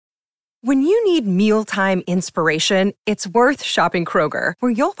When you need mealtime inspiration, it's worth shopping Kroger,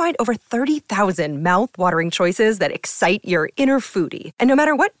 where you'll find over 30,000 mouth-watering choices that excite your inner foodie. And no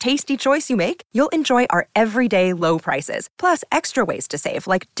matter what tasty choice you make, you'll enjoy our everyday low prices, plus extra ways to save,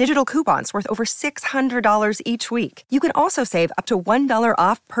 like digital coupons worth over $600 each week. You can also save up to $1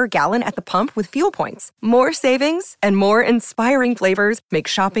 off per gallon at the pump with fuel points. More savings and more inspiring flavors make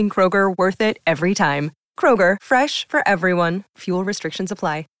shopping Kroger worth it every time. Kroger, fresh for everyone. Fuel restrictions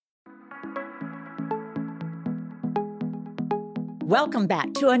apply. Welcome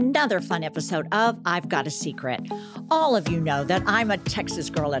back to another fun episode of I've Got a Secret. All of you know that I'm a Texas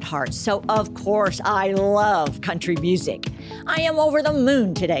girl at heart, so of course I love country music. I am over the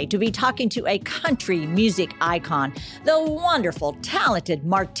moon today to be talking to a country music icon, the wonderful, talented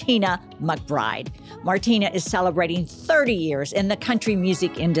Martina McBride. Martina is celebrating 30 years in the country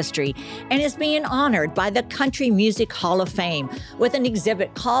music industry and is being honored by the Country Music Hall of Fame with an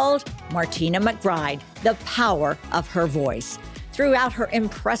exhibit called Martina McBride, The Power of Her Voice. Throughout her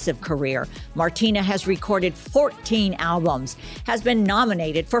impressive career, Martina has recorded 14 albums, has been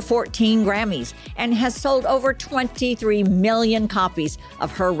nominated for 14 Grammys, and has sold over 23 million copies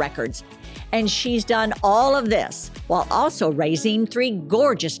of her records. And she's done all of this while also raising 3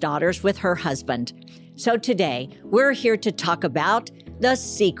 gorgeous daughters with her husband. So today, we're here to talk about the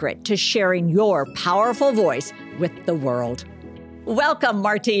secret to sharing your powerful voice with the world. Welcome,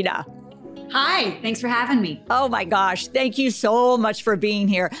 Martina. Hi, thanks for having me. Oh my gosh, thank you so much for being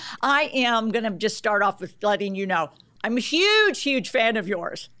here. I am going to just start off with letting you know I'm a huge fan of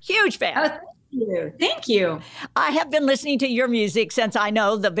yours. Huge fan. Oh, thank you. Thank you. I have been listening to your music since I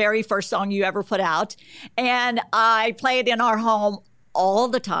know the very first song you ever put out. And I play it in our home all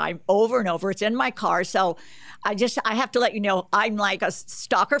the time, over and over. It's in my car. So I have to let you know, I'm like a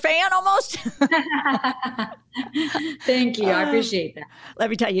stalker fan almost. Thank you. I appreciate that. Let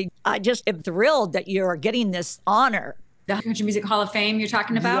me tell you, I just am thrilled that you're getting this honor. The Country Music Hall of Fame you're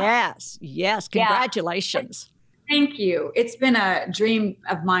talking about? Yes. Congratulations. Yeah. Thank you. It's been a dream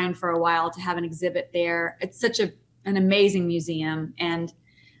of mine for a while to have an exhibit there. It's such an amazing museum and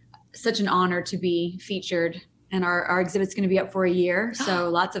such an honor to be featured. And our exhibit's going to be up for a year. So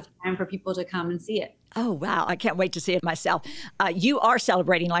lots of time for people to come and see it. Oh, wow. I can't wait to see it myself. You are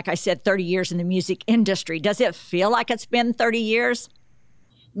celebrating, like I said, 30 years in the music industry. Does it feel like it's been 30 years?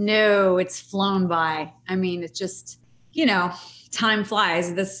 No, it's flown by. I mean, it's just, time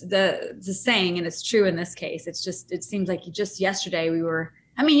flies. The saying, and it's true in this case. It seems like just yesterday we were,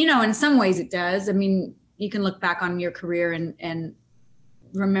 in some ways it does. I mean, you can look back on your career and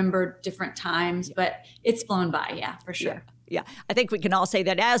remember different times, but it's flown by. Yeah, for sure. Yeah, I think we can all say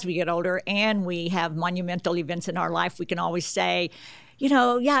that as we get older and we have monumental events in our life, we can always say,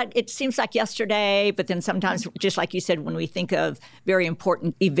 it seems like yesterday, but then sometimes, just like you said, when we think of very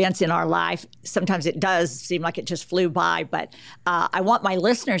important events in our life, sometimes it does seem like it just flew by. But I want my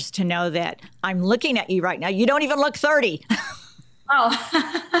listeners to know that I'm looking at you right now. You don't even look 30.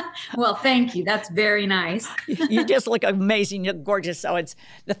 Oh, well, thank you. That's very nice. You just look amazing. You're gorgeous. So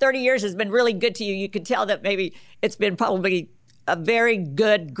the 30 years has been really good to you. You could tell that maybe it's been probably a very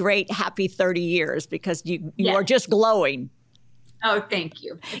good, great, happy 30 years because you are just glowing. Oh, thank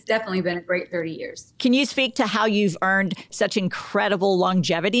you. It's definitely been a great 30 years. Can you speak to how you've earned such incredible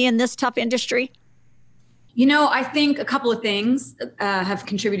longevity in this tough industry? I think a couple of things have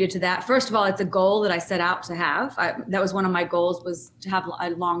contributed to that. First of all, it's a goal that I set out to have. That was one of my goals, was to have a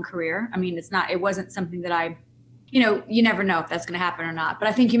long career. I mean, it wasn't something that you never know if that's going to happen or not. But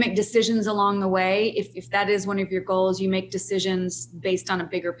I think you make decisions along the way. If that is one of your goals, you make decisions based on a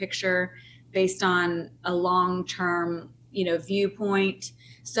bigger picture, based on a long-term, viewpoint.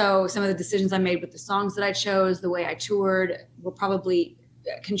 So some of the decisions I made with the songs that I chose, the way I toured, were probably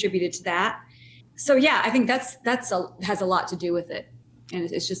contributed to that. So yeah, I think that's has a lot to do with it. And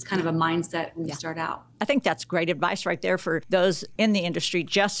it's just kind of a mindset when you start out. I think that's great advice right there for those in the industry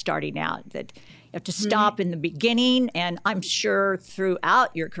just starting out, that you have to stop in the beginning, and I'm sure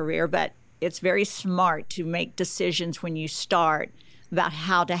throughout your career, but it's very smart to make decisions when you start about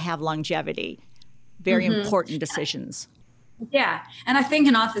how to have longevity. Very important decisions. Yeah. And I think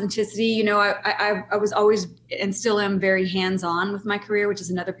in authenticity, I was always and still am very hands-on with my career, which is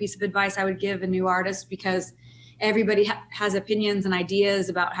another piece of advice I would give a new artist, because everybody has opinions and ideas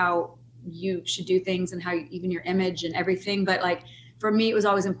about how you should do things and how even your image and everything. But like, for me, it was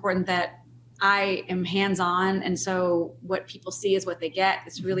always important that I am hands-on. And so what people see is what they get.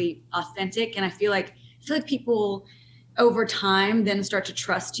 It's really authentic. And I feel like people over time then start to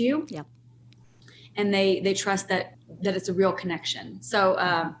trust you. Yeah. and they trust that it's a real connection. So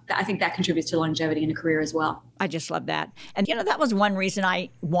I think that contributes to longevity in a career as well. I just love that. And, that was one reason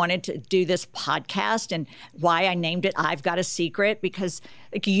I wanted to do this podcast and why I named it I've Got a Secret, because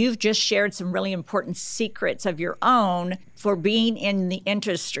you've just shared some really important secrets of your own for being in the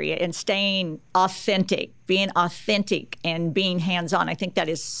industry and staying authentic, and being hands-on. I think that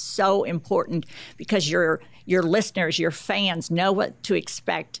is so important because your listeners, your fans know what to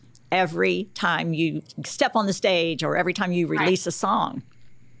expect every time you step on the stage or every time you release a song.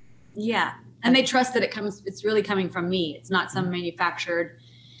 Yeah. And they trust that it's really coming from me. It's not some manufactured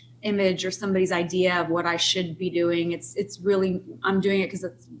image or somebody's idea of what I should be doing. It's really, I'm doing it because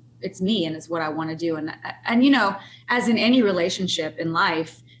it's me and it's what I want to do. And as in any relationship in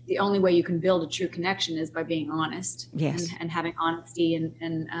life, the only way you can build a true connection is by being honest. Yes. And having honesty.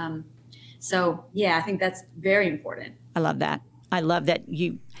 So yeah, I think that's very important. I love that. I love that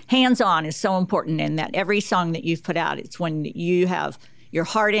hands-on is so important in that every song that you've put out, it's when you have your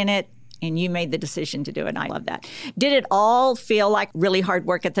heart in it and you made the decision to do it. And I love that. Did it all feel like really hard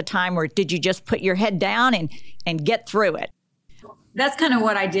work at the time, or did you just put your head down and get through it? That's kind of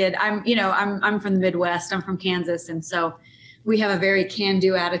what I did. I'm from the Midwest. I'm from Kansas. And so we have a very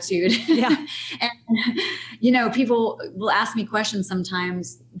can-do attitude. Yeah. And, people will ask me questions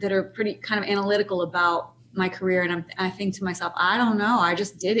sometimes that are pretty kind of analytical about my career. And I think to myself, I don't know. I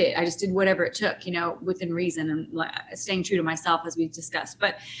just did it. I just did whatever it took, within reason and staying true to myself, as we discussed.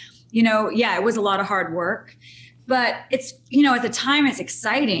 But, it was a lot of hard work. But it's, at the time it's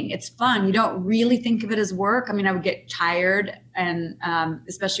exciting. It's fun. You don't really think of it as work. I mean, I would get tired. And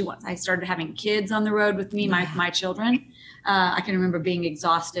especially once I started having kids on the road with me, my children, I can remember being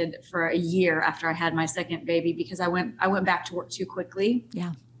exhausted for a year after I had my second baby because I went back to work too quickly.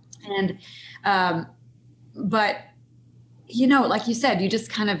 Yeah. And, but, like you said, you just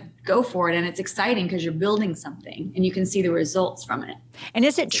kind of go for it, and it's exciting because you're building something and you can see the results from it. And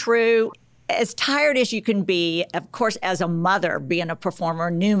is it true, as tired as you can be, of course, as a mother, being a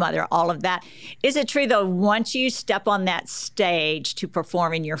performer, new mother, all of that, is it true, though, once you step on that stage to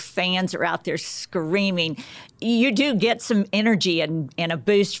perform and your fans are out there screaming, you do get some energy and a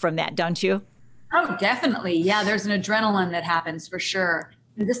boost from that, don't you? Oh, definitely. Yeah, there's an adrenaline that happens for sure.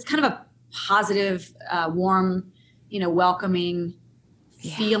 And this kind of a positive, warm, welcoming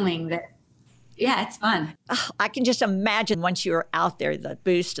feeling that, it's fun. Oh, I can just imagine once you're out there, the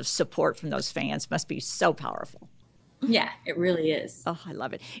boost of support from those fans must be so powerful. Yeah, it really is. Oh, I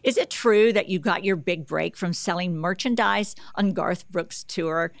love it. Is it true that you got your big break from selling merchandise on Garth Brooks'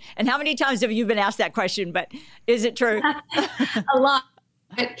 tour? And how many times have you been asked that question, but is it true? A lot.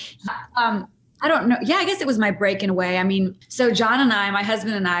 I don't know. Yeah, I guess it was my break in a way. I mean, so John and I, my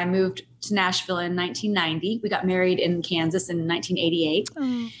husband and I, moved to Nashville in 1990. We got married in Kansas in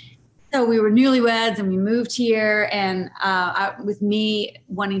 1988. So we were newlyweds and we moved here, and with me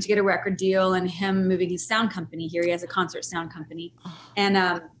wanting to get a record deal and him moving his sound company here. He has a concert sound company.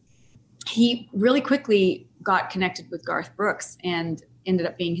 And he really quickly got connected with Garth Brooks and ended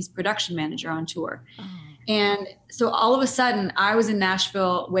up being his production manager on tour. And so all of a sudden I was in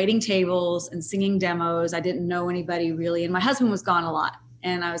Nashville waiting tables and singing demos. I didn't know anybody really. And my husband was gone a lot.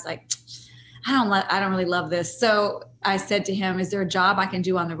 And I was like, I don't really love this. So I said to him, is there a job I can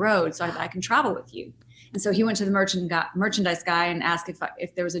do on the road so I can travel with you? And so he went to the merchandise guy and asked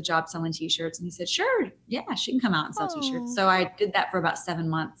if there was a job selling T-shirts. And he said, sure. Yeah, she can come out and sell T-shirts. So I did that for about 7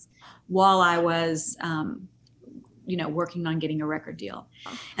 months while I was, working on getting a record deal.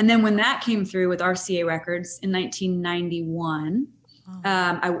 And then when that came through with RCA Records in 1991,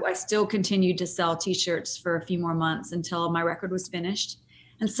 I still continued to sell T-shirts for a few more months until my record was finished.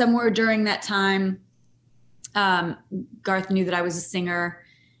 And somewhere during that time, Garth knew that I was a singer.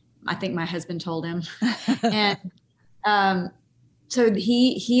 I think my husband told him. And so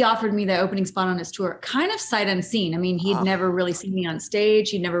he offered me the opening spot on his tour, kind of sight unseen. I mean, he'd never really seen me on stage.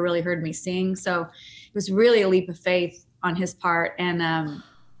 He'd never really heard me sing. So it was really a leap of faith on his part, and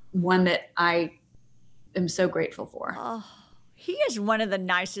one that I am so grateful for. Oh, he is one of the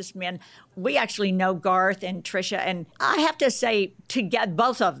nicest men. We actually know Garth and Trisha, and I have to say,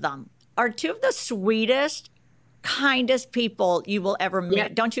 both of them are two of the sweetest, kindest people you will ever meet.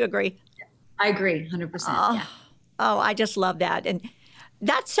 Yep. Don't you agree? I agree, 100%. Yeah. Oh, I just love that. And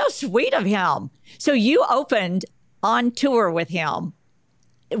that's so sweet of him. So you opened on tour with him.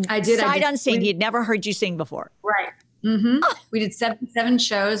 I did. Sight unseen. He'd never heard you sing before. Right. Mm-hmm. We did seven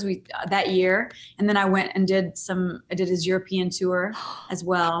shows that year. And then I went and did his European tour as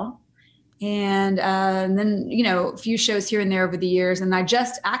well. And then, a few shows here and there over the years. And I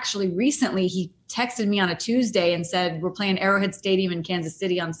just actually recently, he texted me on a Tuesday and said, we're playing Arrowhead Stadium in Kansas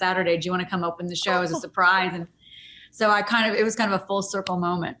City on Saturday. Do you want to come open the show as a surprise? And so it was kind of a full circle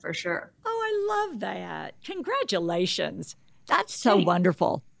moment for sure. Oh, I love that. Congratulations. That's so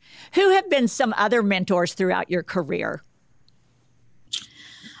wonderful. Who have been some other mentors throughout your career?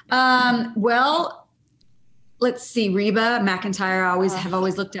 Well, let's see. Reba McEntire, have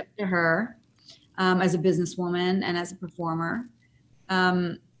always looked up to her as a businesswoman and as a performer.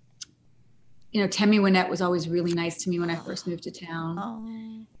 Temi Wynette was always really nice to me when I first moved to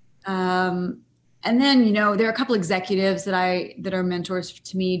town. And then, there are a couple executives that are mentors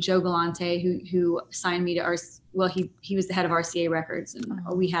to me. Joe Galante, who signed me to he was the head of RCA Records, and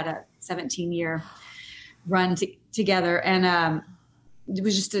we had a 17-year run together. And it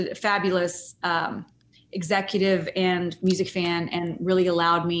was just a fabulous executive and music fan, and really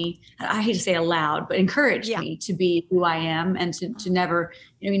allowed me, I hate to say allowed, but encouraged me to be who I am, and to never,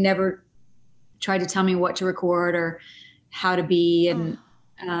 he never tried to tell me what to record or how to be. And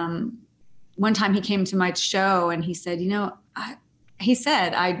one time he came to my show and he said,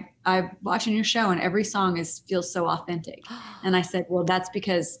 I'm watching your show and every song feels so authentic. And I said, well, that's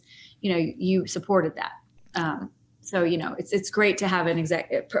because, you supported that. So, it's great to have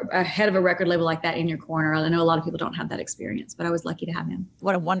a head of a record label like that in your corner. I know a lot of people don't have that experience, but I was lucky to have him.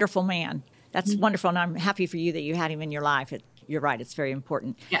 What a wonderful man. That's wonderful. And I'm happy for you that you had him in your life. You're right. It's very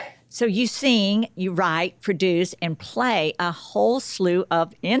important. Yeah. So you sing, you write, produce, and play a whole slew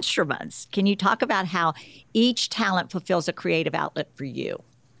of instruments. Can you talk about how each talent fulfills a creative outlet for you?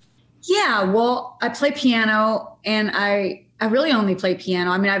 Yeah, well, I play piano, and I really only play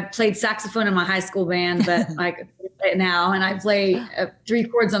piano. I mean, I played saxophone in my high school band, but I play it now, and I play 3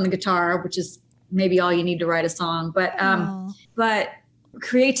 chords on the guitar, which is maybe all you need to write a song. But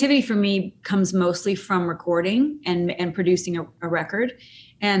creativity for me comes mostly from recording and producing a record.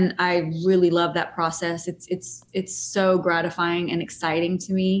 And I really love that process. It's so gratifying and exciting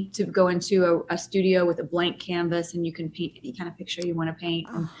to me to go into a studio with a blank canvas, and you can paint any kind of picture you want to paint.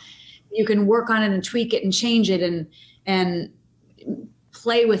 And you can work on it and tweak it and change it and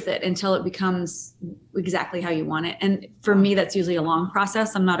play with it until it becomes exactly how you want it. And for me, that's usually a long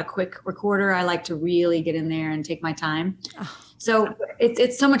process. I'm not a quick recorder. I like to really get in there and take my time. So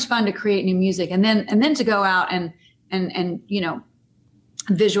it's so much fun to create new music, and then to go out and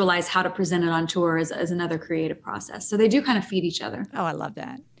visualize how to present it on tour is another creative process. So they do kind of feed each other. Oh, I love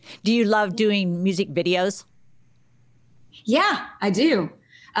that. Do you love doing music videos? Yeah, I do.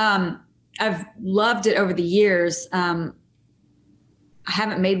 I've loved it over the years. I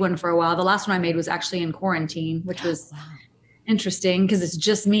haven't made one for a while. The last one I made was actually in quarantine, which was interesting because it's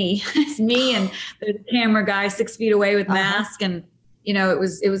just me. It's me and the camera guy 6 feet away with mask. And, it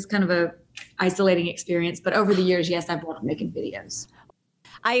was kind of a isolating experience. But over the years, yes, I've loved making videos.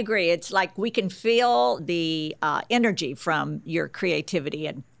 I agree. It's like we can feel the energy from your creativity.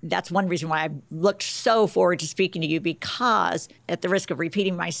 And that's one reason why I looked so forward to speaking to you, because at the risk of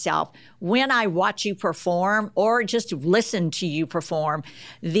repeating myself, when I watch you perform or just listen to you perform,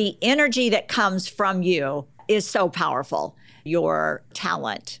 the energy that comes from you is so powerful. Your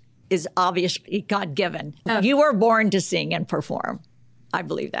talent is obviously God-given. You were born to sing and perform. I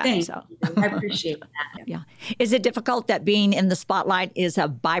believe that. Thank you. I appreciate that. Yeah. Is it difficult that being in the spotlight is a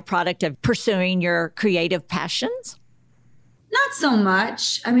byproduct of pursuing your creative passions? Not so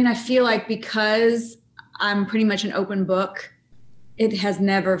much. I mean, I feel like because I'm pretty much an open book, it has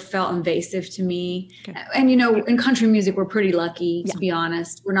never felt invasive to me. Okay. And, in country music, we're pretty lucky, to be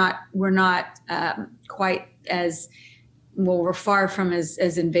honest. We're not quite as, we're far from as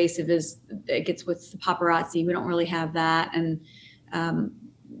invasive as it gets with the paparazzi. We don't really have that. And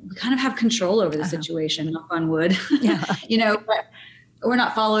we kind of have control over the situation, knock on wood, but we're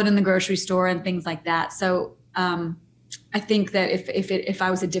not followed in the grocery store and things like that. So I think that if I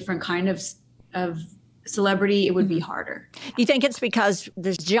was a different kind of celebrity, it would be harder. You think it's because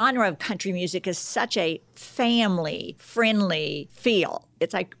the genre of country music is such a family-friendly feel?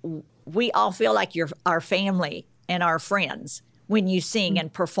 It's like we all feel like you're our family and our friends when you sing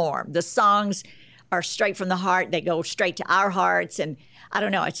and perform. The songs are straight from the heart. They go straight to our hearts. And I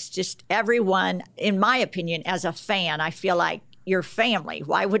don't know, it's just everyone, in my opinion, as a fan, I feel like you're family.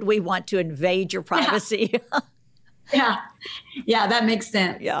 Why would we want to invade your privacy? Yeah, that makes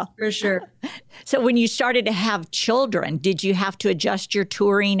sense. Yeah, for sure. So when you started to have children, did you have to adjust your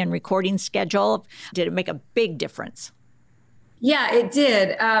touring and recording schedule? Did it make a big difference? Yeah, it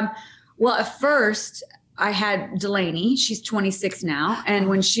did. Well, at first I had Delaney. She's 26 now. And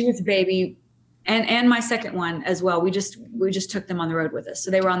when she was a baby, and my second one as well, we just took them on the road with us.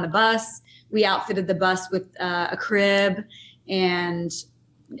 So they were on the bus. we outfitted the bus with a crib, and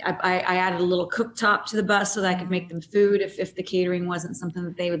I added a little cooktop to the bus so that I could make them food if the catering wasn't something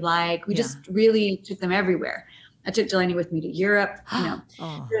that they would like. We just really took them everywhere. I took Delaney with me to Europe,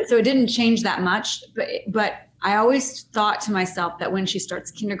 So it didn't change that much, but I always thought to myself that when she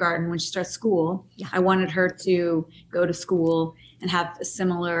starts kindergarten, when she starts school, I wanted her to go to school and have a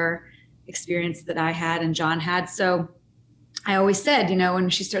similar experience that I had and John had. So I always said, when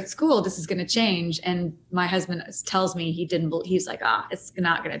she starts school, this is going to change. And my husband tells me he's like, it's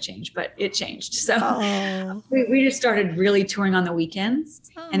not going to change, but it changed. So we just started really touring on the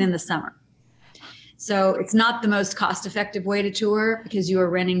weekends and in the summer. So it's not the most cost-effective way to tour because you are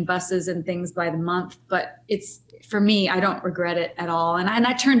renting buses and things by the month, but it's, for me, I don't regret it at all. And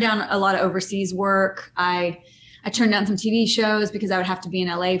I turned down a lot of overseas work. I turned down some TV shows because I would have to be in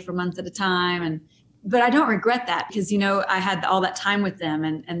LA for months at a time. But I don't regret that because, I had all that time with them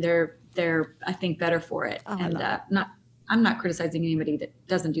and they're I think better for it. I'm not criticizing anybody that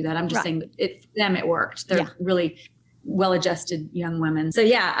doesn't do that. I'm just saying that it worked. They're really well-adjusted young women. So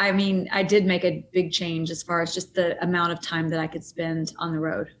I did make a big change as far as just the amount of time that I could spend on the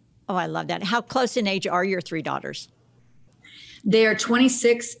road. Oh, I love that. How close in age are your 3 daughters? They are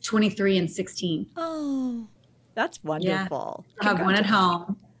 26, 23, and 16. Oh, that's wonderful. I have one at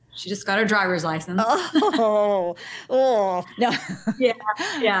home. She just got her driver's license. No.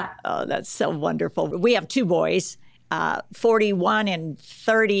 Yeah. Oh, that's so wonderful. We have 2 boys, 41 and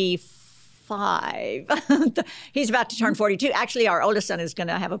 35. He's about to turn 42. Actually, our oldest son is going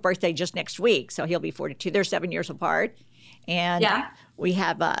to have a birthday just next week, so he'll be 42. They're 7 years apart. And we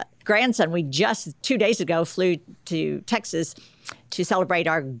have a grandson. We just 2 days ago flew to Texas to celebrate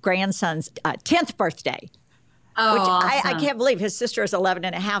our grandson's 10th birthday. Oh, which awesome. I can't believe. His sister is 11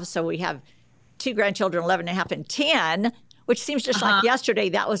 and a half, so we have 2 grandchildren, 11 and a half and 10, which seems just like yesterday.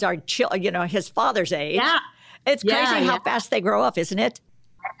 That was our, his father's age. Yeah. It's crazy how fast they grow up, isn't it?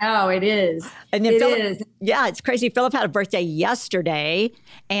 Oh, it is. And then Philip is. Yeah, it's crazy. Philip had a birthday yesterday,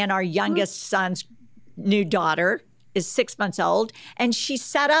 and our youngest son's new daughter is 6 months old, and she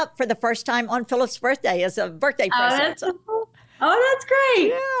sat up for the first time on Philip's birthday as a birthday present. That's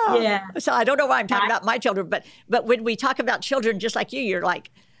great. Yeah. So I don't know why I'm talking about my children, but when we talk about children just like you're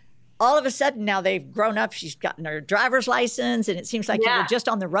like, all of a sudden now they've grown up. She's gotten her driver's license, and it seems like you were just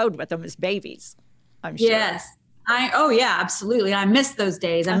on the road with them as babies, I'm sure. Yes. Absolutely. I miss those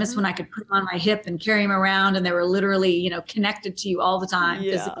days. I miss when I could put them on my hip and carry them around, and they were literally, connected to you all the time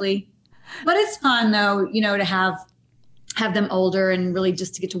physically. But it's fun though, to have them older and really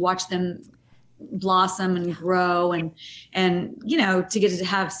just to get to watch them blossom and grow and to get to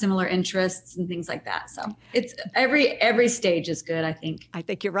have similar interests and things like that. So it's every stage is good, I think. I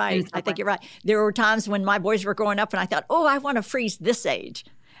think you're right. There were times when my boys were growing up and I thought, I want to freeze this age.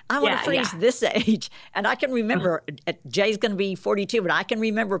 I want to freeze this age. And I can remember, Jay's going to be 42, but I can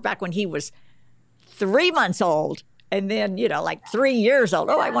remember back when he was 3 months old. And then, 3 years old.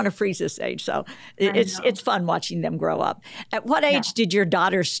 I want to freeze this age. So it's fun watching them grow up. At what age did your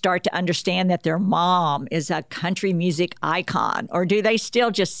daughters start to understand that their mom is a country music icon? Or do they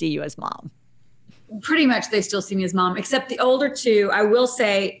still just see you as mom? Pretty much they still see me as mom, except the older 2, I will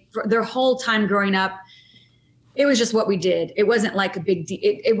say, for their whole time growing up, it was just what we did. It wasn't like a big deal.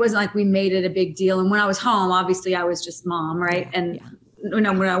 It wasn't like we made it a big deal. And when I was home, obviously I was just mom, right? When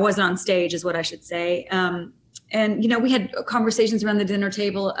I wasn't on stage is what I should say. And, we had conversations around the dinner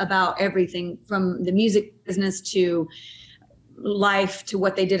table about everything from the music business to life to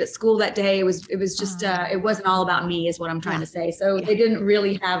what they did at school that day. It was just, it wasn't all about me is what I'm trying to say. So they didn't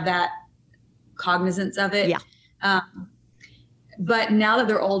really have that cognizance of it. But now that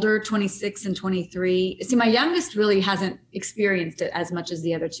they're older, 26 and 23, see, my youngest really hasn't experienced it as much as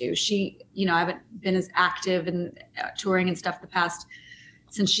the other 2. She, I haven't been as active in touring and stuff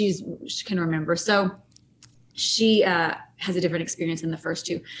since she can remember. So she has a different experience than the first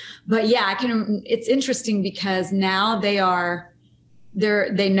 2. But it's interesting because now they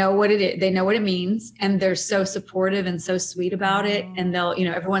know what it is. They know what it means, and they're so supportive and so sweet about it. And they'll,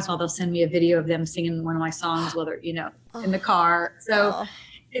 every once in a while they'll send me a video of them singing one of my songs, whether, in the car. So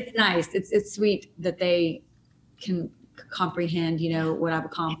it's nice. It's sweet that they can comprehend, what I've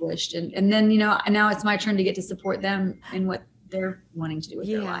accomplished. And then, now it's my turn to get to support them in what they're wanting to do with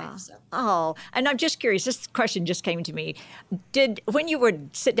their life. So. Oh, and I'm just curious, this question just came to me. When you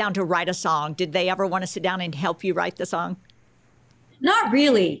would sit down to write a song, did they ever want to sit down and help you write the song? Not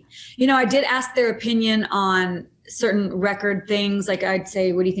really. I did ask their opinion on certain record things. Like I'd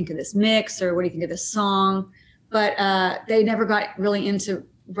say, what do you think of this mix? Or what do you think of this song? But they never got really into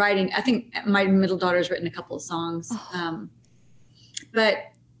writing. I think my middle daughter's written a couple of songs. But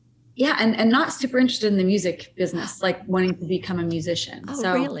yeah, and not super interested in the music business, like wanting to become a musician. Oh,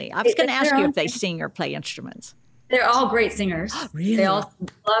 so really? I was going to ask you if they sing or play instruments. They're all great singers. Really? They all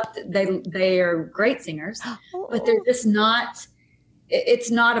they are great singers, but they're just not.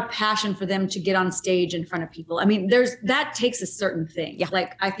 It's not a passion for them to get on stage in front of people. I mean, that takes a certain thing. Yeah.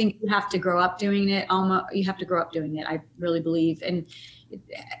 Like, I think you have to grow up doing it. You have to grow up doing it. I really believe, and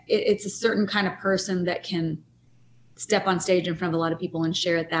it's a certain kind of person that can step on stage in front of a lot of people and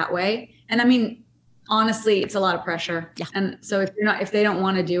share it that way. And I mean, honestly, it's a lot of pressure. Yeah. And so if they don't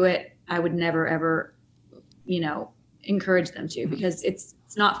want to do it, I would never ever, encourage them to, because it's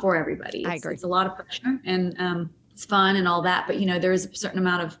not for everybody. I agree. It's a lot of pressure, and it's fun and all that, but there is a certain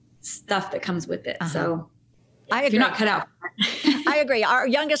amount of stuff that comes with it. So I agree. You're not cut out for it. I agree. Our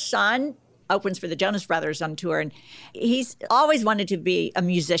youngest son opens for the Jonas Brothers on tour, and he's always wanted to be a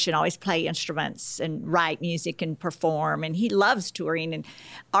musician, always play instruments and write music and perform, and he loves touring. And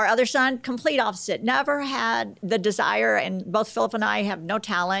our other son, complete opposite, never had the desire, and both Philip and I have no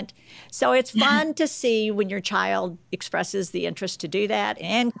talent. So it's fun to see when your child expresses the interest to do that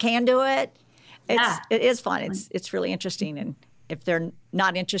and can do it. It is fun. It's really interesting. And if they're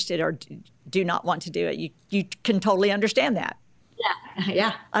not interested or do not want to do it, you can totally understand that.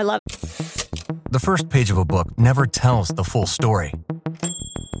 Yeah. I love it. The first page of a book never tells the full story.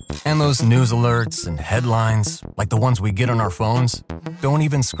 And those news alerts and headlines, like the ones we get on our phones, don't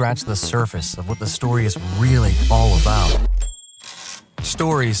even scratch the surface of what the story is really all about.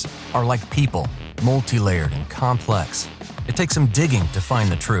 Stories are like people, multi-layered and complex. It takes some digging to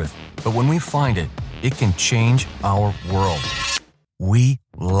find the truth, but when we find it, it can change our world. We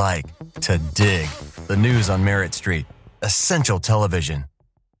like to dig. The news on Merritt Street. Essential television.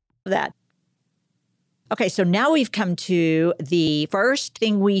 That. Okay, so now we've come to the first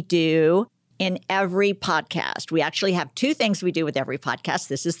thing we do in every podcast. We actually have two things we do with every podcast.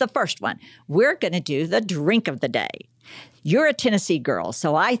 This is the first one. We're going to do the drink of the day. You're a Tennessee girl,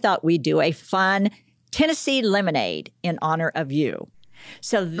 so I thought we'd do a fun Tennessee lemonade in honor of you.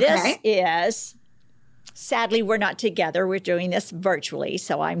 So this is, sadly, we're not together. We're doing this virtually,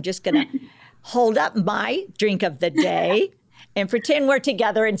 so I'm just going to hold up my drink of the day and pretend we're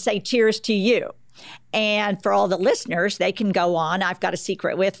together and say cheers to you. And for all the listeners, they can go on I've Got a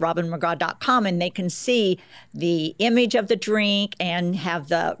Secret with RobinMcGraw.com, and they can see the image of the drink and have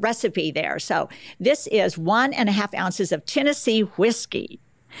the recipe there. So this is 1.5 ounces of Tennessee whiskey,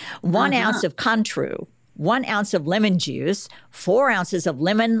 1 ounce of Cointreau, 1 ounce of lemon juice, 4 ounces of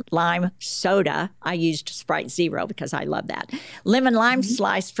lemon lime soda. I used Sprite Zero because I love that. Lemon lime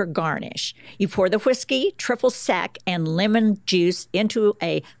slice for garnish. You pour the whiskey, triple sec, and lemon juice into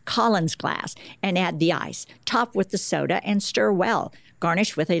a Collins glass and add the ice. Top with the soda and stir well.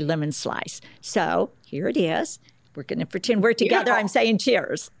 Garnish with a lemon slice. So here it is. We're going to pretend we're together. Beautiful. I'm saying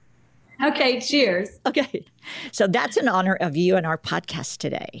cheers. Okay, cheers. Okay. So that's in honor of you and our podcast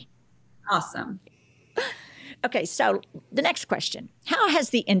today. Awesome. Okay, so the next question. How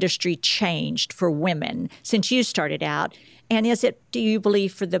has the industry changed for women since you started out? And do you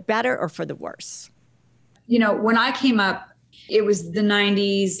believe, for the better or for the worse? When I came up, it was the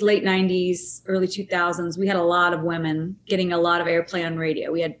 90s, late 90s, early 2000s. We had a lot of women getting a lot of airplay on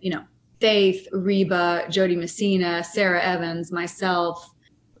radio. We had, Faith, Reba, Jody Messina, Sarah Evans, myself,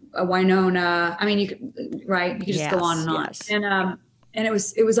 Winona. I mean, you could just go on and on. Yes. And it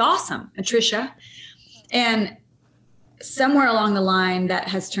was awesome. And Trisha. And somewhere along the line that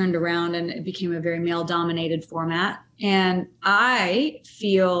has turned around and it became a very male-dominated format. And I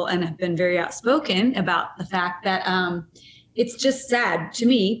feel and have been very outspoken about the fact that it's just sad to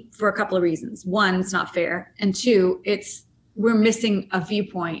me for a couple of reasons. One, it's not fair. And two, we're missing a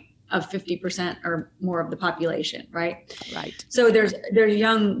viewpoint of 50% or more of the population, right? Right. So there's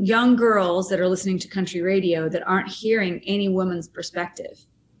young girls that are listening to country radio that aren't hearing any woman's perspective.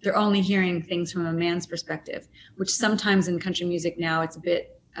 They're only hearing things from a man's perspective, which sometimes in country music now it's a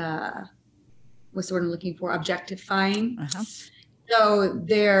bit, what's the word I'm looking for? Objectifying. Uh-huh. So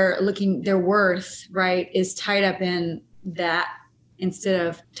their worth, right, is tied up in that instead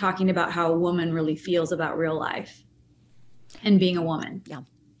of talking about how a woman really feels about real life and being a woman. Yeah.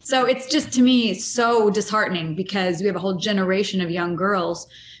 So it's just, to me, so disheartening because we have a whole generation of young girls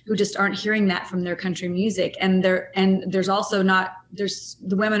who just aren't hearing that from their country music. And there's also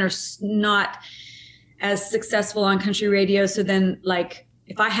the women are not as successful on country radio. So then, like,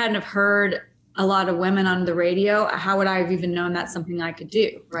 if I hadn't have heard a lot of women on the radio, how would I have even known that's something I could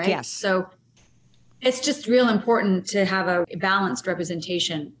do? Right. Yes. So it's just real important to have a balanced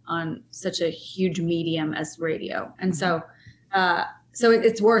representation on such a huge medium as radio. And so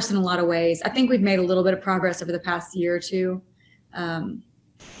it's worse in a lot of ways. I think we've made a little bit of progress over the past year or two.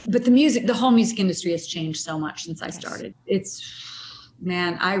 But the whole music industry has changed so much since I started.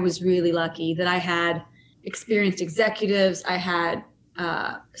 Man, I was really lucky that I had experienced executives. I had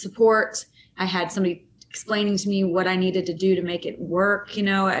support. I had somebody explaining to me what I needed to do to make it work.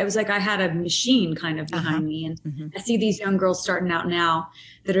 It was like I had a machine kind of behind me. And I see these young girls starting out now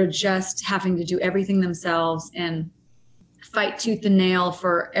that are just having to do everything themselves and fight tooth and nail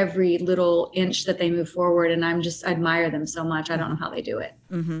for every little inch that they move forward. And I admire them so much. I don't know how they do it.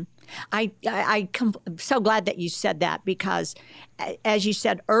 Mm-hmm. I'm so glad that you said that, because as you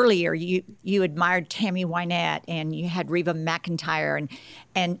said earlier, you admired Tammy Wynette and you had Reba McEntire,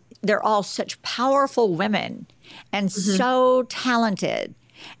 and they're all such powerful women and so talented.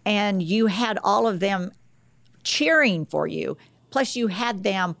 And you had all of them cheering for you. Plus you had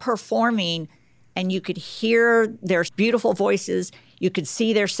them performing and you could hear their beautiful voices. You could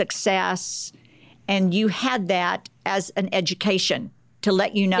see their success. And you had that as an education to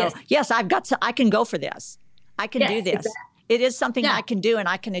let you know, yes, I can go for this. I can do this. Exactly. It is something I can do and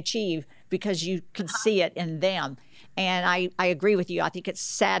I can achieve, because you can see it in them. And I agree with you. I think it's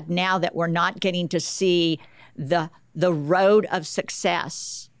sad now that we're not getting to see the road of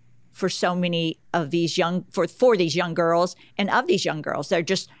success for so many of these for these young girls and of these young girls.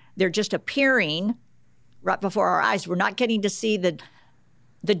 They're just appearing right before our eyes. We're not getting to see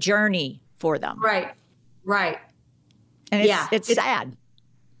the journey for them. Right. And it's sad.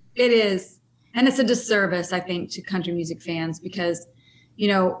 It is. And it's a disservice, I think, to country music fans, because,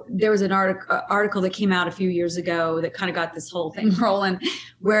 there was an article that came out a few years ago that kind of got this whole thing rolling,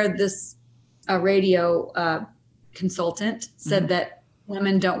 where this radio consultant said that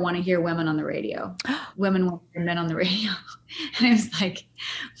women don't want to hear women on the radio. Women want to hear men on the radio. And I was like,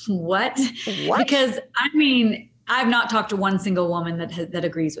 what? Because, I've not talked to one single woman that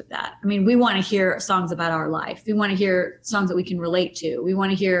agrees with that. We want to hear songs about our life. We want to hear songs that we can relate to. We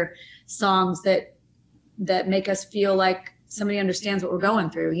want to hear songs that make us feel like somebody understands what we're going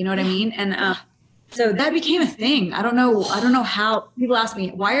through. You know what I mean? And so that became a thing. I don't know how. People ask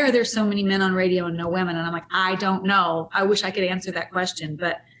me, why are there so many men on radio and no women? And I'm like, I don't know. I wish I could answer that question,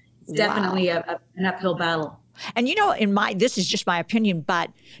 but it's definitely an uphill battle. And this is just my opinion,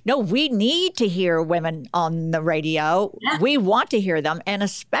 but no, we need to hear women on the radio. Yeah. We want to hear them, and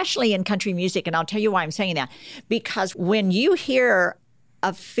especially in country music. And I'll tell you why I'm saying that. Because when you hear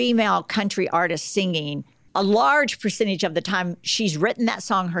a female country artist singing, a large percentage of the time she's written that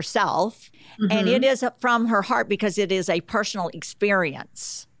song herself, and it is from her heart because it is a personal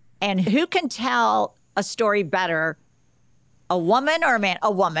experience. And who can tell a story better, a woman or a man?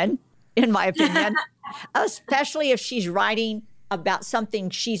 A woman, in my opinion. Especially if she's writing about something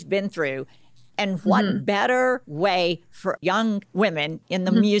she's been through. And what better way for young women in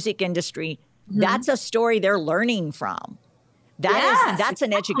the music industry? That's a story they're learning from. That's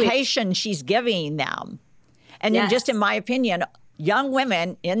an education she's giving them. And then just in my opinion, young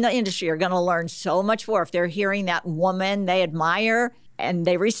women in the industry are going to learn so much more if they're hearing that woman they admire and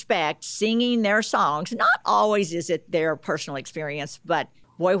they respect singing their songs. Not always is it their personal experience, but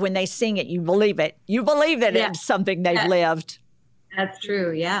boy, when they sing it, you believe it. You believe that it's something they've lived. That's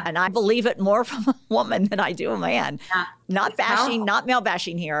true, yeah. And I believe it more from a woman than I do a man. Yeah. Not bashing, not male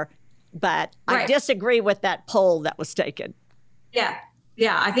bashing here, but I disagree with that poll that was taken. Yeah,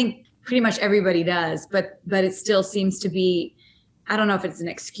 I think pretty much everybody does, but it still seems to be, I don't know if it's an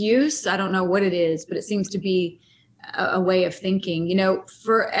excuse, I don't know what it is, but it seems to be a way of thinking.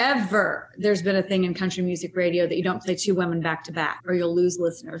 Forever there's been a thing in country music radio that you don't play two women back to back or you'll lose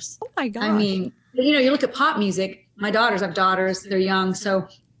listeners. Oh my God. You look at pop music, I have daughters, they're young. So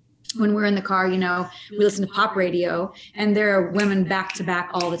when we're in the car, we listen to pop radio and there are women back to back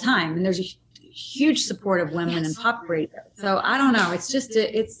all the time. And there's a huge support of women in pop radio. So I don't know. It's just,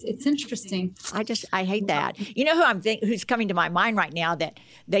 it's interesting. I hate that. You know who's coming to my mind right now that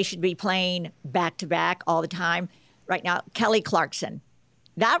they should be playing back to back all the time? Right now, Kelly Clarkson.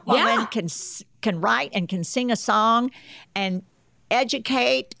 That woman can write and can sing a song and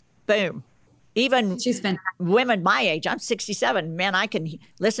educate. Boom. Even women my age, I'm 67. Man, I can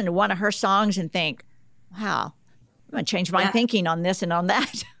listen to one of her songs and think, wow, I'm going to change my thinking on this and on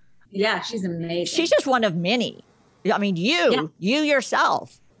that. Yeah, she's amazing. She's just one of many. You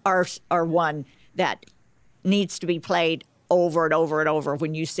yourself are one that needs to be played over and over and over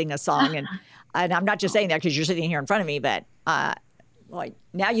when you sing a song. And I'm not just saying that because you're sitting here in front of me, but boy,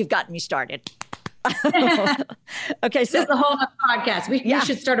 now you've gotten me started. Okay, so this is a whole other podcast. We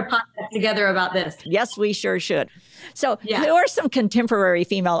should start a podcast together about this. Yes, we sure should. So who are some contemporary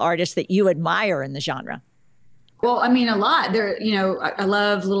female artists that you admire in the genre? Well, a lot. I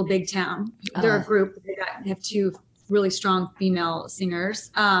love Little Big Town. They're a group. They have two really strong female singers.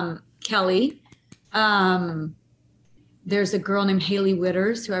 Kelly. There's a girl named Haley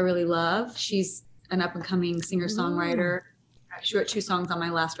Witters who I really love. She's an up and coming singer-songwriter. She wrote 2 songs on my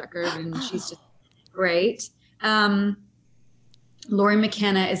last record, and she's just great. Lori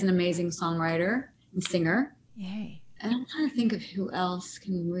McKenna is an amazing songwriter and singer. Yay. And I'm trying to think of who else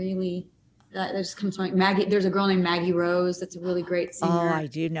can really, that just comes to mind. Maggie, there's a girl named Maggie Rose that's a really great singer. Oh, I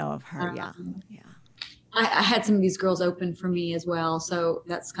do know of her, yeah. I had some of these girls open for me as well, so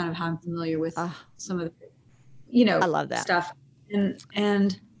that's kind of how I'm familiar with some of the, I love that stuff.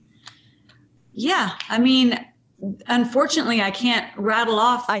 And yeah, I mean, unfortunately, I can't rattle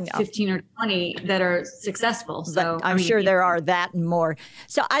off 15 or 20 that are successful. So but I'm sure there are that and more.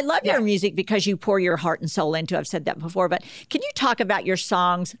 So I love your music because you pour your heart and soul into it. I've said that before, but can you talk about your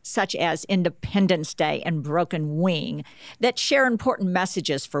songs such as Independence Day and Broken Wing that share important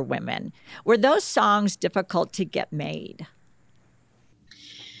messages for women? Were those songs difficult to get made?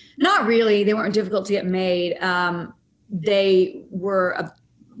 Not really. They weren't difficult to get made. They were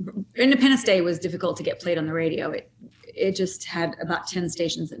Independence Day was difficult to get played on the radio. It just had about 10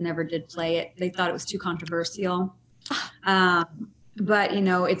 stations that never did play it. They thought it was too controversial. But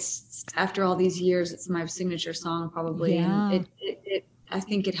it's after all these years, it's my signature song probably. Yeah. And I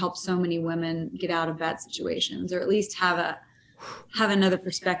think it helps so many women get out of bad situations, or at least have another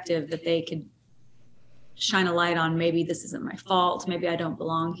perspective that they could shine a light on. Maybe this isn't my fault. Maybe I don't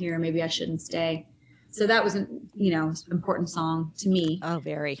belong here. Maybe I shouldn't stay. So that was an important song to me. Oh,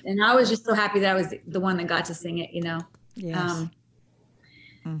 very. And I was just so happy that I was the one that got to sing it, Yes.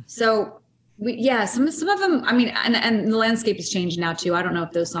 So some of them, I mean, and the landscape has changed now too. I don't know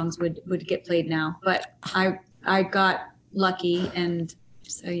if those songs would get played now, but I got lucky. And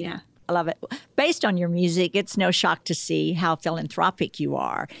so, yeah. I love it. Based on your music, it's no shock to see how philanthropic you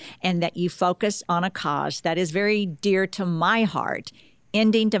are and that you focus on a cause that is very dear to my heart,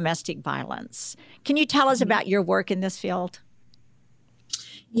 ending domestic violence. Can you tell us about your work in this field?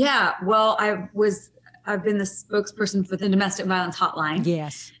 Yeah, well, I've been the spokesperson for the Domestic Violence Hotline.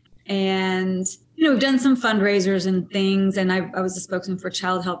 Yes. And, we've done some fundraisers and things. And I was a spokesman for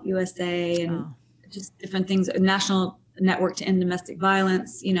Child Help USA and just different things, a national network to end domestic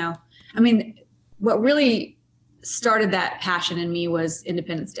violence. I mean, what really started that passion in me was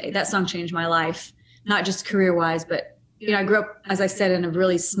Independence Day. That song changed my life, not just career-wise, but I grew up, as I said, in a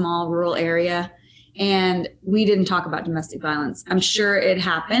really small rural area, and we didn't talk about domestic violence. I'm sure it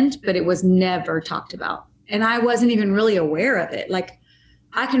happened, but it was never talked about. And I wasn't even really aware of it. Like,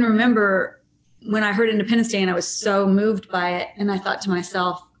 I can remember when I heard Independence Day and I was so moved by it. And I thought to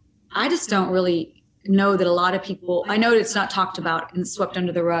myself, I just don't really know that a lot of people, I know it's not talked about and swept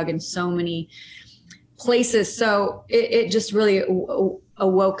under the rug in so many places. So it just really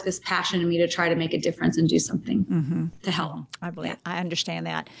awoke this passion in me to try to make a difference and do something to help. I believe. I understand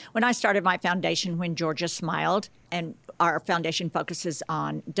that. When I started my foundation, When Georgia Smiled, and our foundation focuses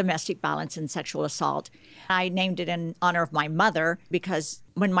on domestic violence and sexual assault, I named it in honor of my mother because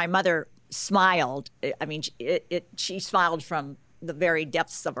when my mother smiled, I mean, she smiled from the very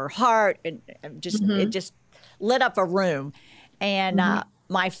depths of her heart, and it just lit up a room. And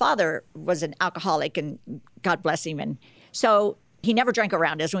my father was an alcoholic, and God bless him, and so he never drank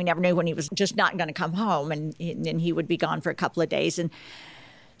around us. We never knew when he was just not going to come home, and he would be gone for a couple of days. And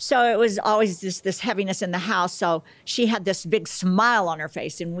so it was always this heaviness in the house. So she had this big smile on her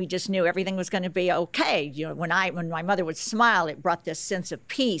face, and we just knew everything was going to be okay. When my mother would smile, it brought this sense of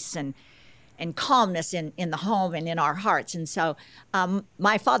peace and calmness in the home and in our hearts. And so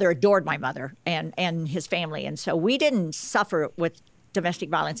my father adored my mother and his family. And so we didn't suffer with domestic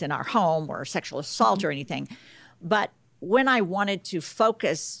violence in our home or sexual assault or anything. But when I wanted to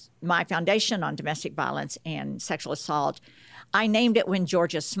focus my foundation on domestic violence and sexual assault, I named it When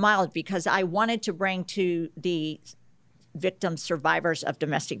Georgia Smiled because I wanted to bring to the victims, survivors of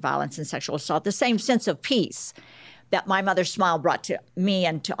domestic violence and sexual assault, the same sense of peace that my mother's smile brought to me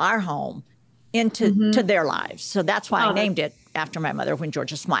and to our home into to their lives. So that's why I named it after my mother, When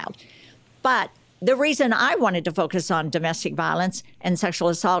Georgia Smiled. But the reason I wanted to focus on domestic violence and sexual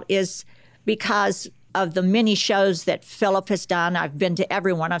assault is because of the many shows that Philip has done. I've been to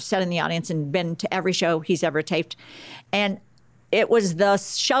every one. I've sat in the audience and been to every show he's ever taped. And it was the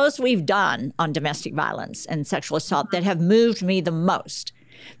shows we've done on domestic violence and sexual assault that have moved me the most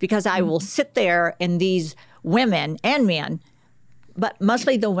because I will sit there and these women and men, but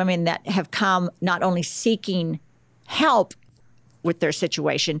mostly the women that have come not only seeking help with their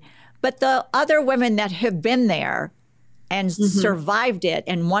situation, but the other women that have been there and survived it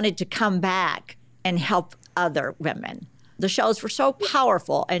and wanted to come back and help other women. the shows were so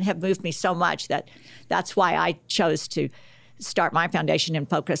powerful and have moved me so much that's why I chose to start my foundation and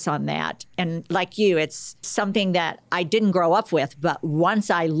focus on that. And like you, it's something that I didn't grow up with, but once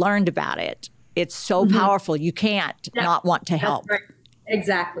I learned about it, it's so powerful. You can't not want to help. That's right.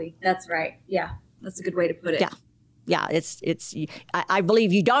 Exactly. That's right. Yeah. That's a good way to put it. Yeah. Yeah. I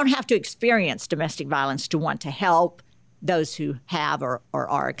believe you don't have to experience domestic violence to want to help those who have or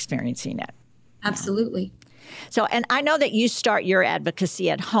are experiencing it. Absolutely. So, and I know that you start your advocacy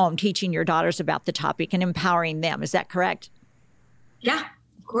at home, teaching your daughters about the topic and empowering them. Is that correct? Yeah,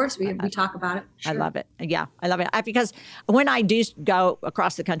 of course. We talk about it. Sure. I love it. Yeah, I love it. Because when I do go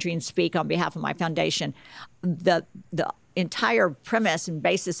across the country and speak on behalf of my foundation, the entire premise and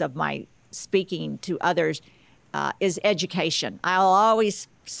basis of my speaking to others is education. I'll always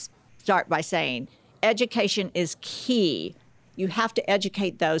start by saying education is key. You have to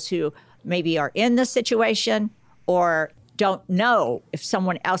educate those who maybe are in the situation or don't know if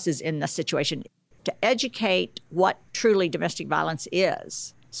someone else is in the situation, to educate what truly domestic violence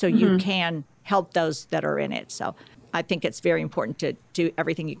is so you can help those that are in it. So I think it's very important to do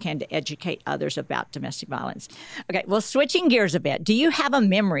everything you can to educate others about domestic violence. Okay, well, switching gears a bit, do you have a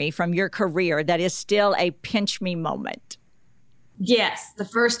memory from your career that is still a pinch me moment? Yes. The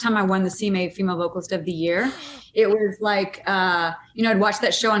first time I won the CMA Female Vocalist of the Year, it was like, I'd watched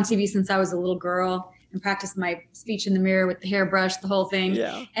that show on TV since I was a little girl and practiced my speech in the mirror with the hairbrush, the whole thing.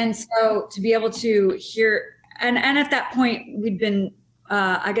 Yeah. And so to be able to hear, and at that point we'd been,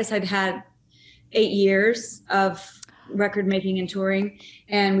 I guess I'd had 8 years of record making and touring,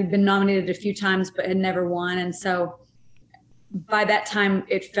 and we'd been nominated a few times, but had never won. And so by that time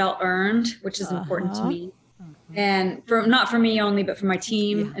it felt earned, which is important to me. And not for me only, but for my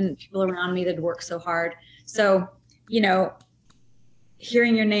team and people around me that work so hard. So,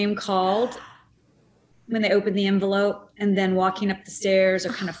 hearing your name called when they open the envelope and then walking up the stairs or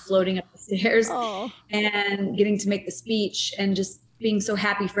kind of floating up the stairs and getting to make the speech and just being so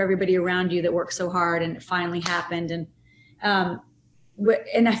happy for everybody around you that worked so hard and it finally happened. And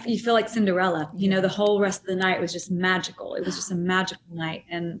you feel like Cinderella, the whole rest of the night was just magical. It was just a magical night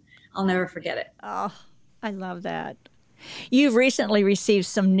and I'll never forget it. Oh, I love that. You've recently received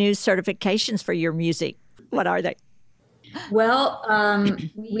some new certifications for your music. What are they? Well,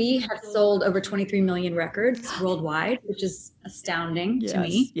 we have sold over 23 million records worldwide, which is astounding to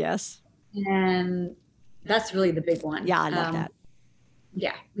me. Yes. And that's really the big one. Yeah, I love that.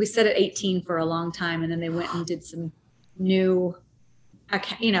 Yeah. We set at 18 for a long time, and then they went and did some new,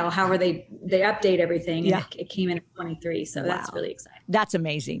 however they update everything. And it came in at 23. So that's really exciting. That's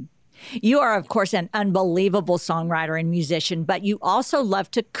amazing. You are, of course, an unbelievable songwriter and musician, but you also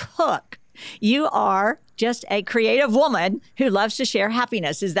love to cook. You are just a creative woman who loves to share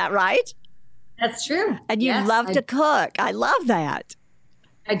happiness. Is that right? That's true. And you love to cook. I love that.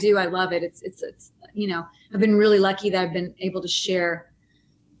 I do. I love it. It's I've been really lucky that I've been able to share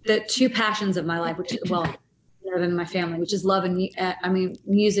the two passions of my life, which is, more than my family, which is love and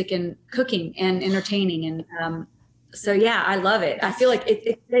music and cooking and entertaining. And so, yeah, I love it. I feel like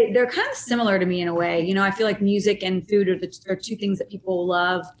they're kind of similar to me in a way. I feel like music and food are two things that people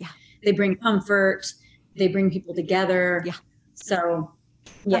love. Yeah. They bring comfort. They bring people together. Yeah. So,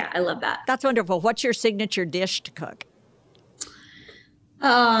 I love that. That's wonderful. What's your signature dish to cook?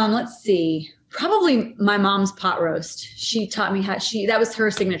 Let's see. Probably my mom's pot roast. She taught me that was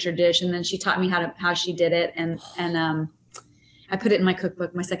her signature dish. And then she taught me how she did it. And I put it in my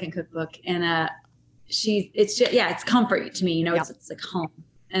cookbook, my second cookbook. And it's comfort to me, it's like home.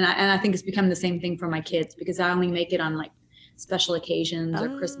 And I think it's become the same thing for my kids because I only make it on like special occasions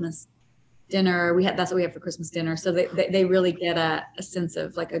or Christmas dinner. That's what we have for Christmas dinner. So they really get a sense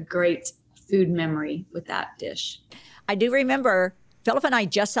of like a great food memory with that dish. I do remember Philip and I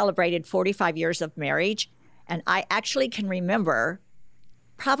just celebrated 45 years of marriage. And I actually can remember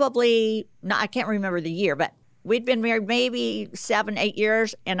I can't remember the year, but we'd been married maybe 7-8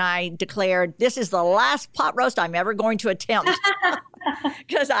 years, and I declared, this is the last pot roast I'm ever going to attempt.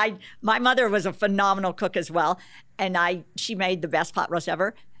 Because my mother was a phenomenal cook as well, and she made the best pot roast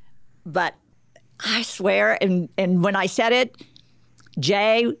ever. But I swear, and when I said it,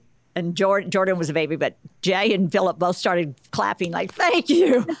 Jay and Jordan was a baby, but Jay and Philip both started clapping like, thank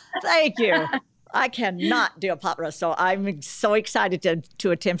you, thank you. I cannot do a pot roast, so I'm so excited to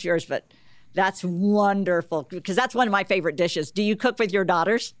attempt yours, but that's wonderful because that's one of my favorite dishes. Do you cook with your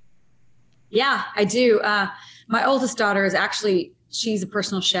daughters? Yeah, I do. My oldest daughter she's a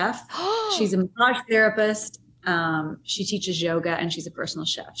personal chef. She's a massage therapist. She teaches yoga and she's a personal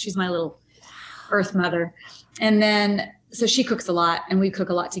chef. She's my little earth mother. And then so she cooks a lot and we cook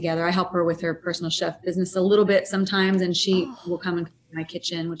a lot together. I help her with her personal chef business a little bit sometimes, and she will come and cook in my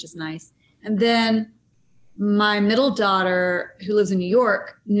kitchen, which is nice. And then my middle daughter, who lives in New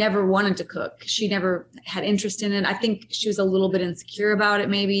York, never wanted to cook. She never had interest in it. I think she was a little bit insecure about it,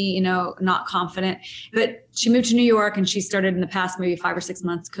 maybe, not confident. But she moved to New York and she started in the past maybe 5 or 6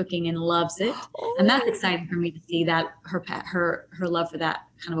 months cooking and loves it. And that's exciting for me to see that her love for that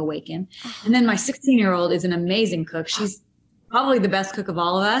kind of awaken. And then my 16-year-old is an amazing cook. She's probably the best cook of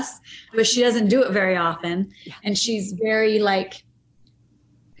all of us, but she doesn't do it very often. And she's very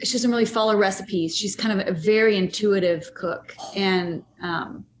she doesn't really follow recipes. She's kind of a very intuitive cook. And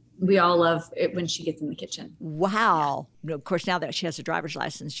we all love it when she gets in the kitchen. Wow. Yeah. Of course, now that she has a driver's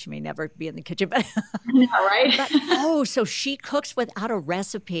license, she may never be in the kitchen. But I know, right? So she cooks without a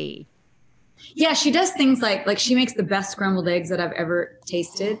recipe. Yeah, she does things like she makes the best scrambled eggs that I've ever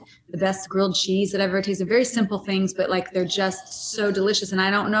tasted, the best grilled cheese that I've ever tasted. Very simple things, but they're just so delicious. And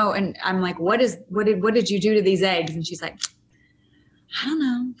I don't know. And I'm like, what did you do to these eggs? And she's like, I don't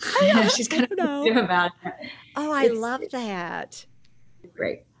know. She's kind of about it. Oh, I love that.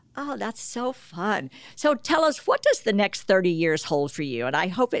 Great. Oh, that's so fun. So tell us, what does the next 30 years hold for you? And I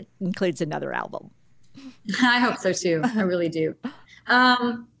hope it includes another album. I hope so too. I really do.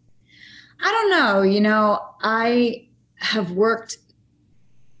 I don't know. I have worked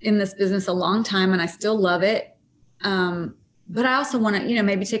in this business a long time and I still love it. But I also want to,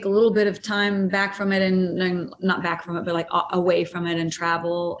 maybe take a little bit of time back from it and not back from it, but away from it and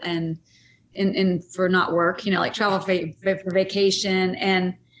travel and for not work, travel for vacation.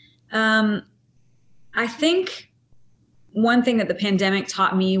 And I think one thing that the pandemic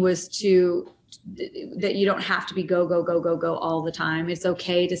taught me was that you don't have to be go all the time. It's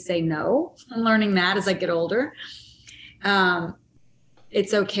okay to say no. I'm learning that as I get older.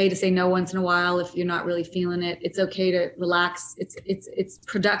 It's okay to say no once in a while if you're not really feeling it. It's okay to relax. It's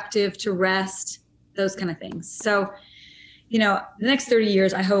productive to rest, those kind of things. So, the next 30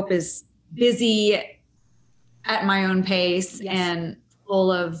 years, I hope, is busy at my own pace and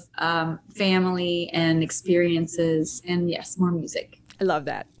full of family and experiences and, yes, more music. I love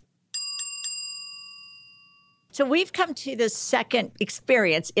that. So we've come to the second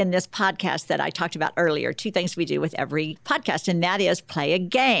experience in this podcast that I talked about earlier. 2 things we do with every podcast, and that is play a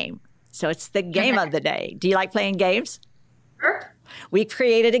game. So it's the game of the day. Do you like playing games? Sure. We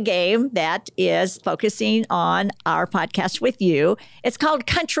created a game that is focusing on our podcast with you. It's called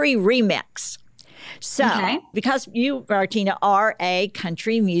Country Remix. So because you, Martina, are a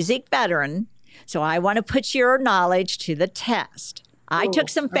country music veteran, so I want to put your knowledge to the test. I took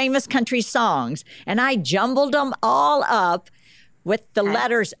some famous country songs and I jumbled them all up with the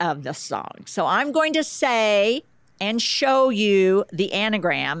letters of the song. So I'm going to say and show you the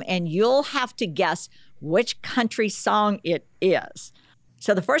anagram, and you'll have to guess which country song it is.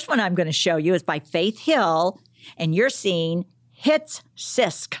 So the first one I'm going to show you is by Faith Hill, and you're seeing Hits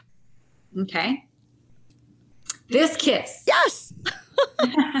Sisk. Okay. This Kiss. Yes.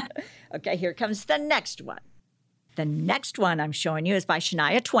 Okay, here comes the next one. The next one I'm showing you is by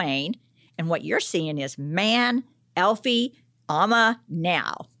Shania Twain, and what you're seeing is Man, Elfie, Ama,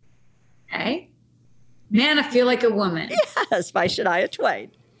 Now. Okay. Man, I Feel Like a Woman. Yes, by Shania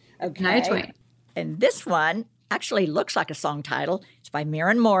Twain. Okay. Shania Twain. And this one actually looks like a song title. It's by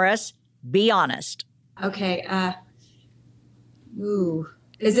Maren Morris, Be Honest. Okay.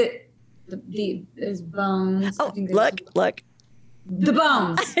 Is it there's Bones? Oh, look. The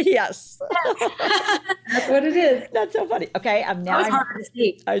Bones. Yes. That's what it is. That's so funny. Okay, That was hard to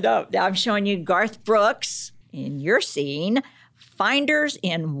see. I know. Now I'm showing you Garth Brooks, and you're seeing Finders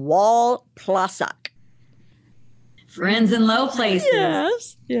in Wall Plossuck. Friends in Low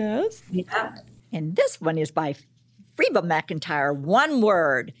Places. Yes. Yeah. And this one is by Reba McEntire. One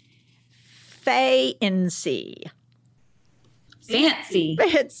word. Fancy. Fancy.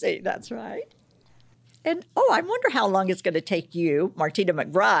 Fancy, that's right. And, I wonder how long it's going to take you, Martina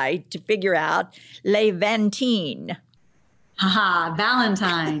McBride, to figure out Les Vantines. Haha,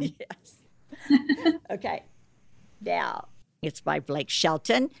 Valentine. Yes. Okay. Now, it's by Blake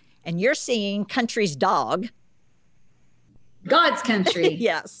Shelton, and you're seeing Country's Dog. God's Country.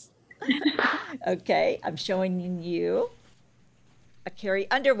 Yes. Okay, I'm showing you a Carrie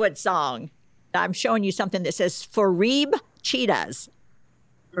Underwood song. I'm showing you something that says Fareeb Cheetahs.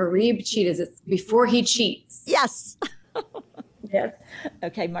 Fareeb Cheetahs. It's Before He Cheats. Yes. Yes.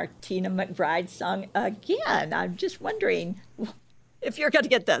 Okay, Martina McBride's song again. I'm just wondering if you're going to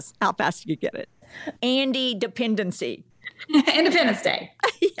get this, how fast you get it. Andy Dependency. Independence Day.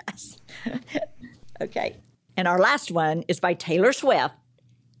 Yes. Okay. And our last one is by Taylor Swift,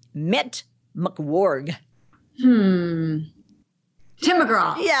 Mitt McWorg. Tim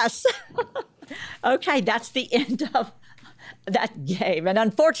McGraw. Yes. Okay, that's the end of that game. And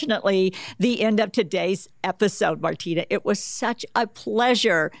unfortunately, the end of today's episode, Martina. It was such a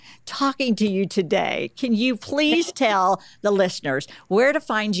pleasure talking to you today. Can you please tell the listeners where to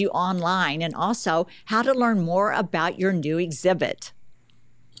find you online and also how to learn more about your new exhibit?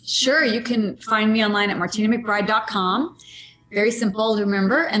 Sure. You can find me online at martinamcbride.com. Very simple to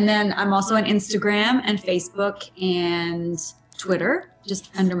remember. And then I'm also on Instagram and Facebook and Twitter, just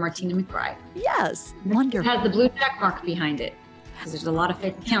under Martina McBride. Yes. Wonderful. It has the blue check mark behind it because there's a lot of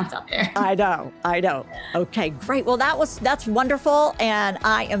fake accounts out there. I know. Okay, great. Well, that's wonderful. And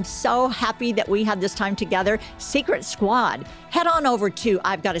I am so happy that we had this time together. Secret Squad. Head on over to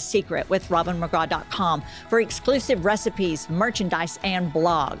I've Got a Secret with RobinMcGraw.com for exclusive recipes, merchandise, and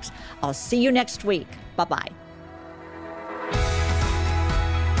blogs. I'll see you next week. Bye-bye.